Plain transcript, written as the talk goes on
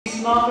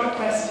introduce Margaret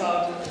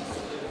Prescod,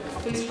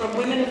 who's from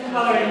Women of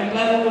Colour in the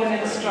Global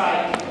Women's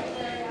Strike.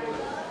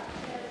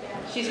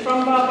 She's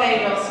from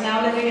Barbados,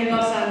 now living in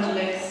Los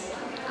Angeles.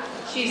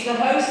 She's the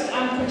host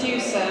and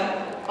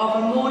producer of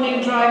a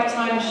morning drive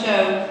time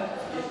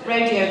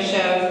radio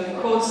show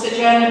called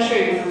Sojourner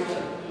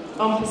Truth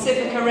on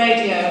Pacifica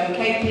Radio,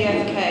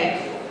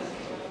 KPFK.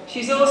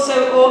 She's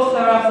also author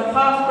of the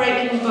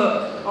path-breaking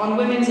book on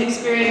women's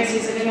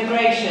experiences of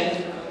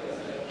immigration,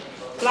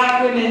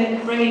 Black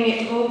Women Bringing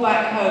It All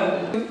Back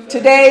Home.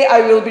 Today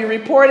I will be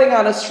reporting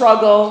on a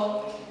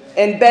struggle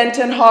in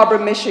Benton Harbor,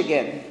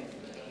 Michigan.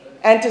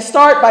 And to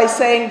start by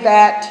saying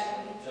that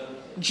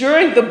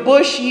during the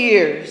Bush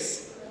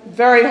years,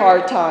 very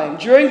hard time,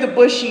 during the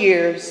Bush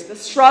years, the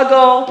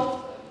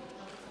struggle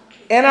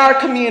in our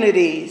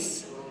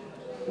communities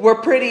were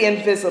pretty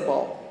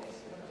invisible.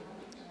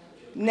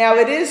 Now,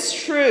 it is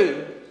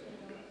true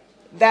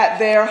that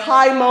there are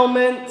high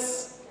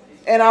moments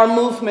in our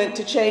movement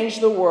to change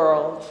the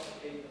world,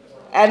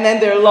 and then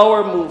there are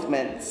lower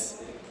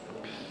movements.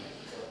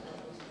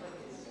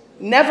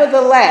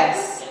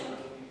 Nevertheless,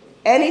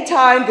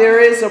 anytime there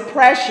is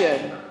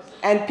oppression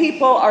and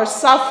people are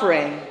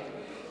suffering,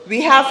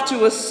 we have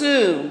to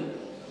assume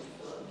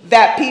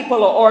that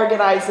people are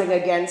organizing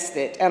against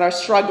it and are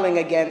struggling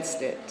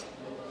against it.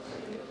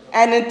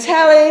 And in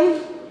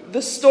telling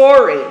the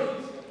story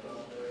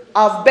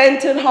of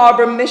Benton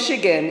Harbor,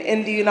 Michigan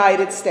in the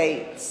United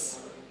States,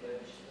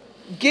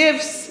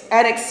 gives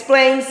and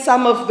explains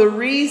some of the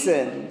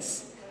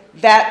reasons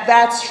that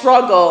that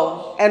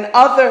struggle and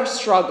other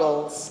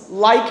struggles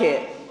like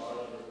it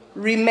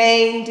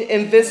remained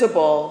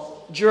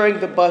invisible during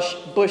the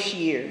Bush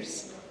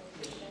years.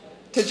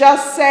 To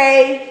just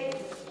say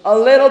a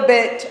little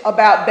bit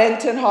about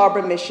Benton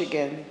Harbor,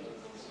 Michigan.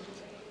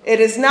 It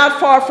is not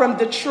far from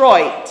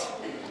Detroit.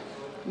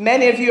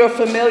 Many of you are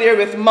familiar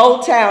with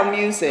Motown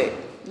music,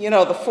 you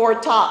know, the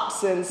Four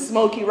Tops and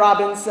Smokey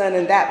Robinson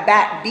and that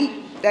backbeat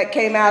that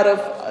came out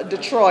of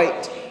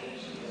Detroit.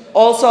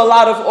 Also, a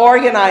lot of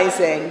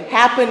organizing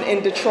happened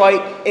in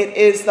Detroit. It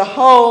is the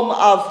home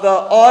of the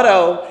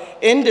auto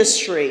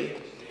industry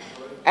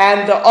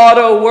and the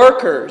auto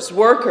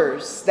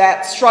workers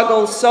that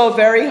struggle so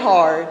very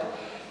hard,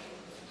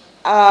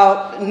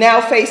 now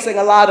facing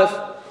a lot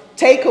of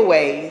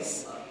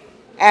takeaways,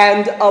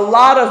 and a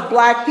lot of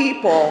Black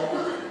people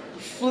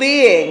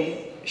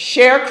fleeing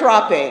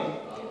sharecropping,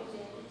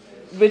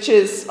 which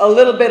is a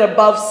little bit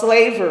above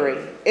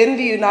slavery, in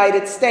the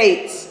United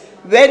States,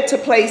 went to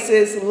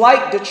places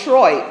like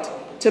Detroit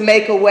to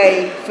make a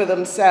way for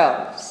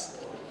themselves.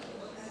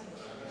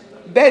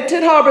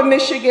 Benton Harbor,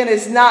 Michigan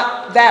is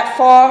not that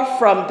far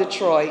from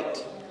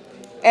Detroit,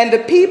 and the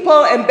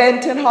people in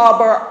Benton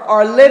Harbor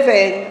are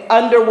living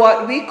under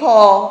what we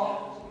call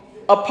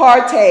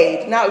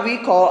apartheid, not we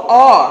call,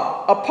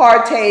 are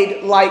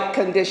apartheid-like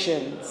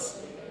conditions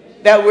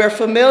that we're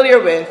familiar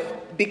with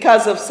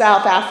because of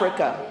South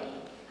Africa.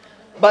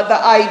 But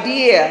the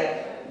idea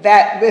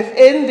that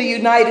within the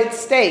United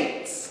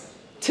States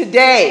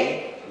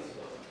today,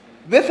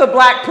 with a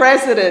Black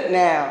president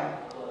now,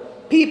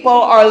 people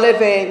are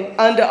living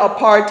under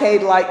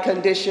apartheid-like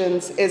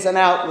conditions is an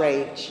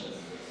outrage.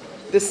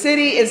 The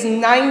city is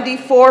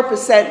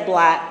 94%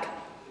 Black.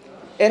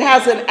 It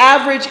has an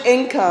average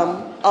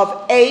income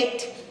of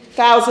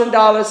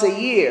 $8,000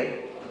 a year.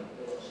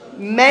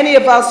 Many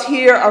of us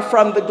here are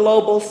from the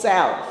global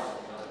South.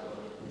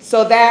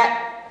 So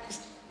that,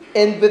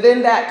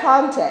 within that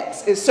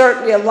context, is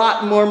certainly a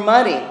lot more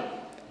money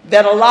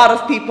than a lot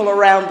of people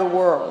around the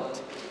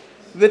world.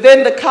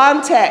 Within the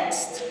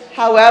context,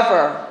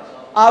 however,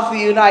 of the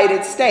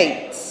United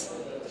States,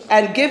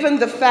 and given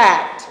the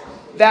fact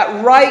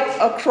that right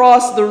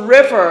across the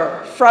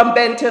river from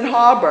Benton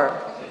Harbor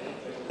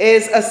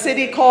is a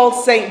city called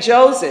St.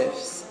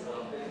 Joseph's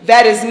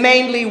that is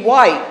mainly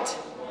white,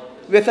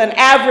 with an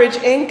average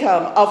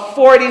income of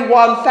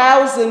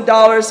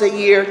 $41,000 a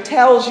year,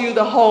 tells you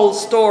the whole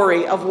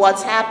story of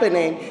what's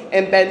happening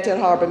in Benton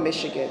Harbor,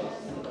 Michigan.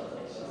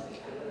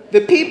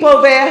 The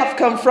people there have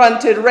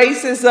confronted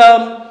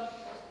racism,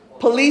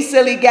 police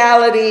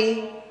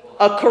illegality,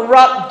 a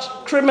corrupt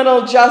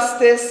criminal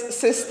justice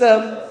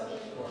system,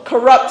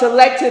 corrupt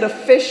elected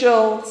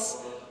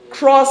officials,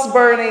 cross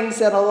burnings,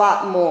 and a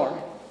lot more.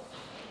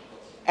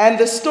 And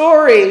the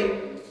story,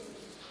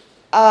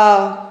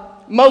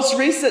 most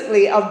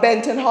recently of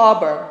Benton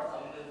Harbor,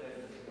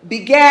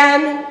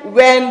 began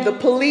when the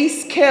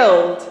police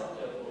killed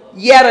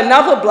yet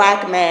another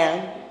Black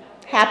man.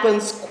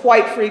 Happens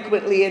quite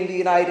frequently in the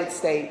United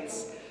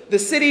States. The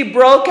city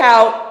broke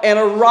out in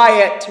a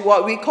riot,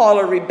 what we call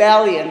a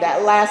rebellion,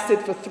 that lasted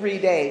for 3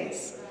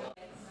 days.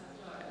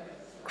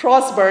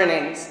 Cross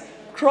burnings.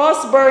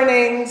 Cross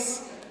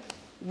burnings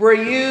were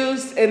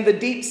used in the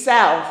Deep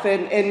South,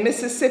 in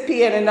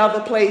Mississippi and in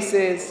other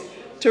places,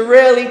 to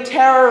really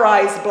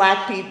terrorize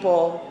Black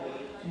people,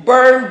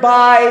 burned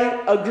by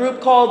a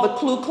group called the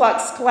Ku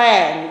Klux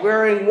Klan,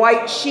 wearing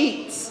white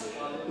sheets,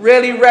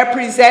 really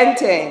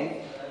representing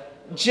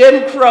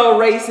Jim Crow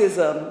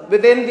racism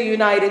within the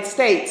United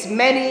States.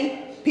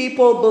 Many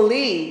people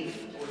believe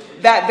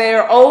that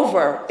they're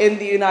over in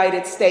the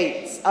United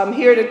States. I'm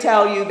here to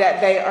tell you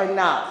that they are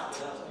not.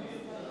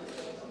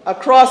 A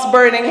cross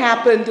burning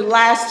happened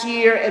last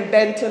year in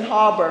Benton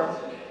Harbor,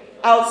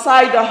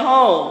 outside the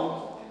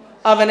home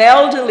of an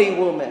elderly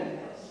woman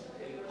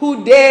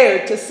who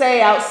dared to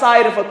say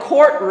outside of a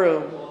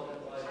courtroom,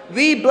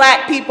 "We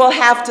black people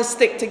have to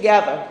stick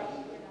together."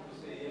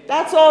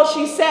 That's all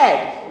she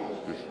said.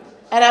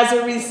 And as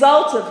a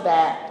result of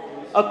that,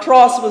 a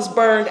cross was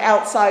burned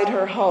outside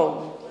her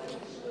home.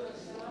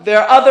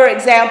 There are other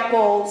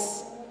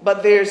examples,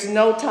 but there's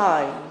no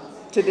time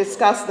to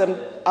discuss them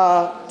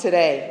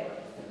today.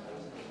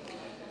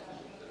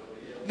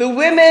 The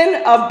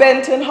women of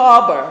Benton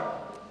Harbor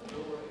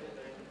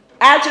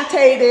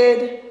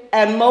agitated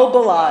and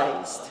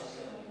mobilized,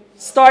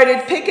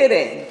 started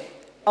picketing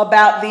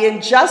about the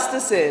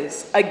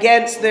injustices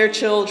against their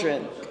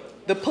children,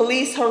 the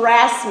police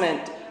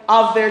harassment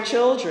of their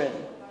children,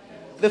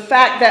 the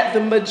fact that the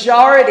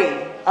majority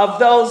of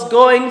those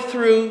going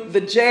through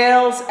the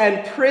jails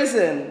and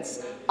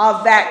prisons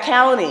of that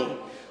county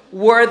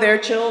were their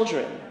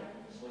children.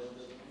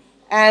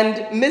 And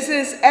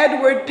Mrs.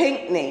 Edward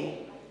Pinckney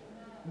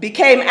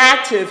became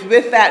active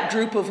with that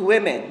group of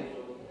women.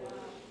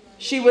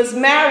 She was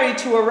married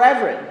to a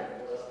reverend,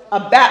 a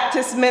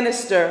Baptist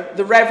minister,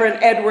 the Reverend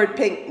Edward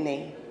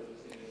Pinckney.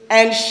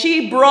 And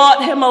she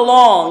brought him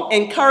along,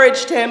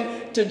 encouraged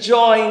him to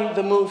join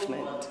the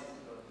movement.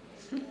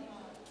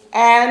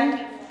 And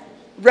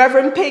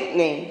Reverend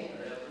Pinckney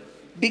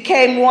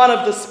became one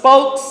of the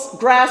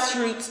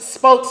grassroots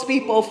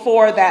spokespeople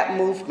for that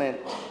movement.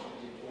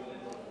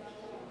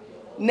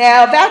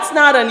 Now, that's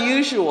not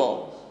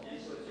unusual.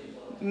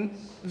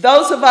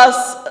 Those of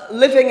us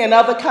living in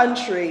other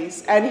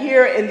countries and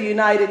here in the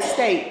United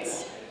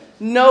States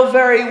know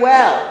very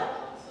well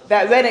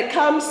that when it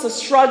comes to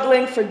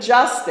struggling for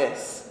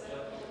justice,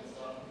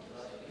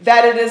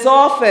 that it is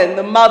often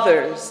the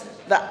mothers,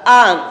 the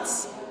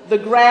aunts, the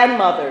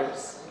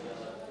grandmothers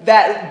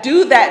that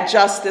do that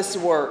justice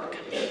work,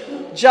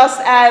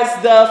 just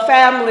as the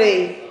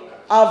family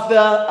of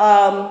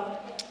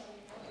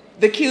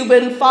the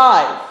Cuban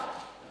Five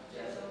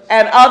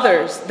and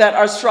others that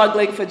are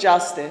struggling for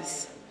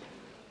justice.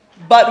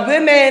 But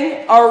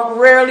women are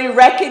rarely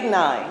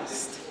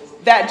recognized.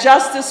 That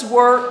justice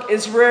work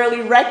is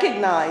rarely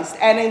recognized,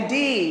 and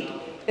indeed,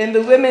 in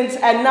the women's,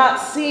 and not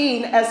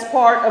seen as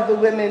part of the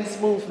women's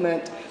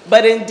movement,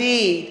 but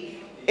indeed,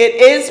 it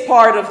is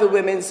part of the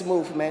women's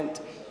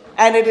movement,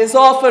 and it is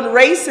often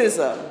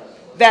racism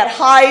that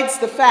hides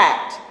the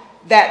fact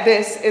that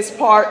this is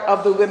part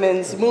of the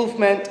women's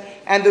movement,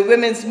 and the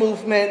women's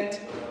movement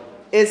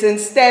is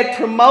instead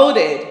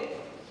promoted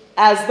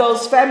as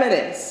those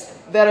feminists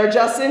that are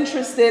just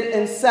interested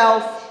in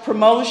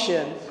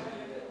self-promotion,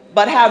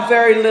 but have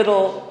very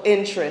little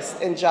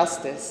interest in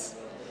justice.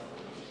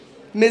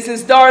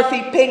 Mrs.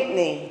 Dorothy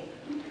Pinckney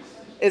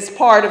is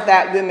part of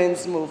that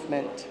women's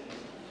movement.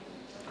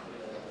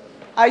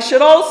 I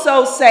should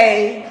also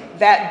say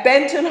that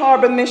Benton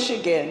Harbor,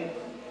 Michigan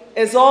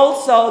is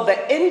also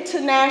the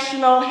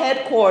international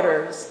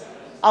headquarters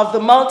of the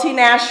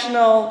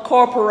multinational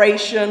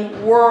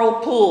corporation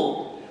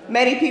Whirlpool.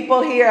 Many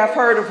people here have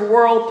heard of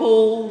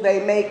Whirlpool.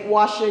 They make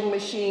washing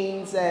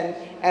machines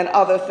and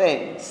other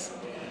things.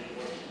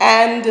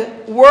 And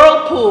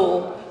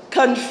Whirlpool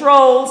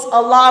controls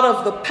a lot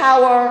of the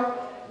power,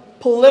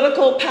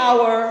 political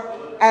power,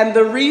 and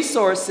the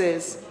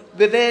resources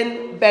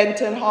within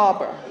Benton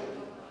Harbor.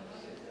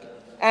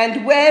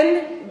 And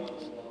when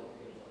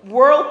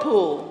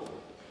Whirlpool,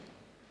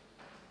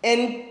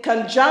 in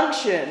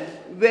conjunction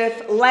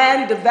with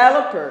land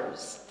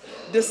developers,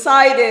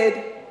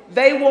 decided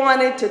they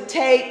wanted to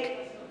take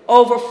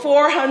over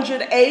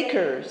 400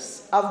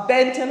 acres of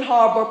Benton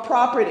Harbor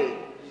property.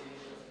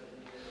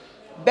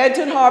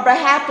 Benton Harbor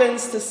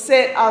happens to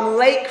sit on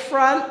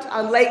lakefront,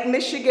 on Lake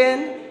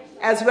Michigan,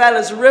 as well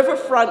as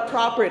riverfront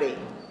property,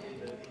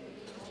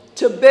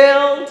 to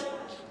build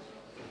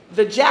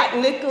the Jack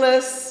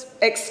Nicklaus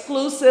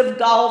exclusive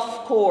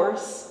golf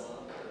course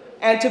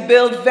and to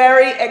build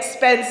very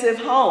expensive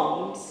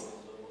homes.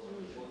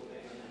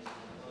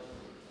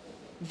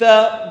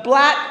 The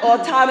Black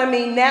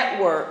Autonomy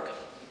Network,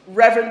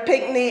 Reverend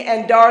Pinckney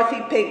and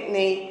Dorothy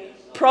Pinckney,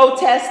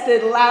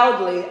 protested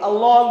loudly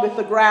along with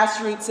the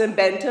grassroots in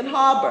Benton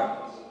Harbor.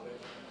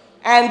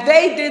 And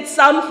they did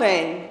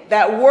something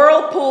that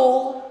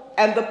Whirlpool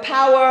and the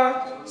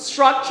power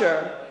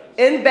structure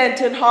in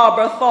Benton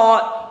Harbor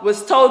thought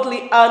was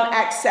totally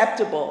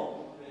unacceptable.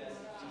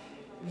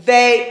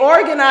 They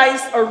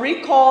organized a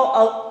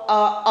recall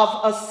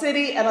of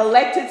an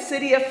elected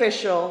city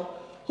official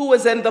who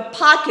was in the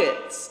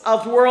pockets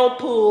of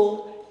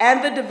Whirlpool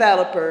and the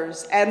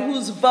developers, and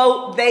whose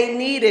vote they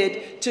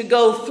needed to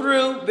go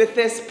through with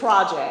this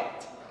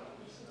project.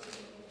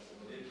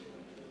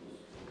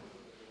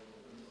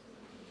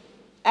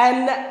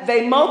 And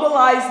they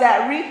mobilized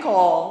that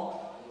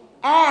recall,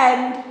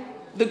 and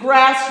the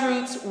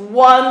grassroots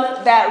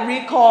won that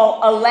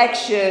recall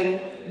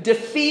election,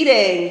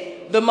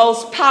 defeating the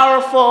most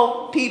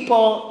powerful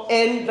people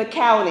in the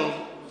county,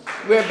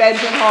 where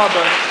Benton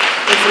Harbor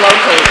is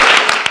located.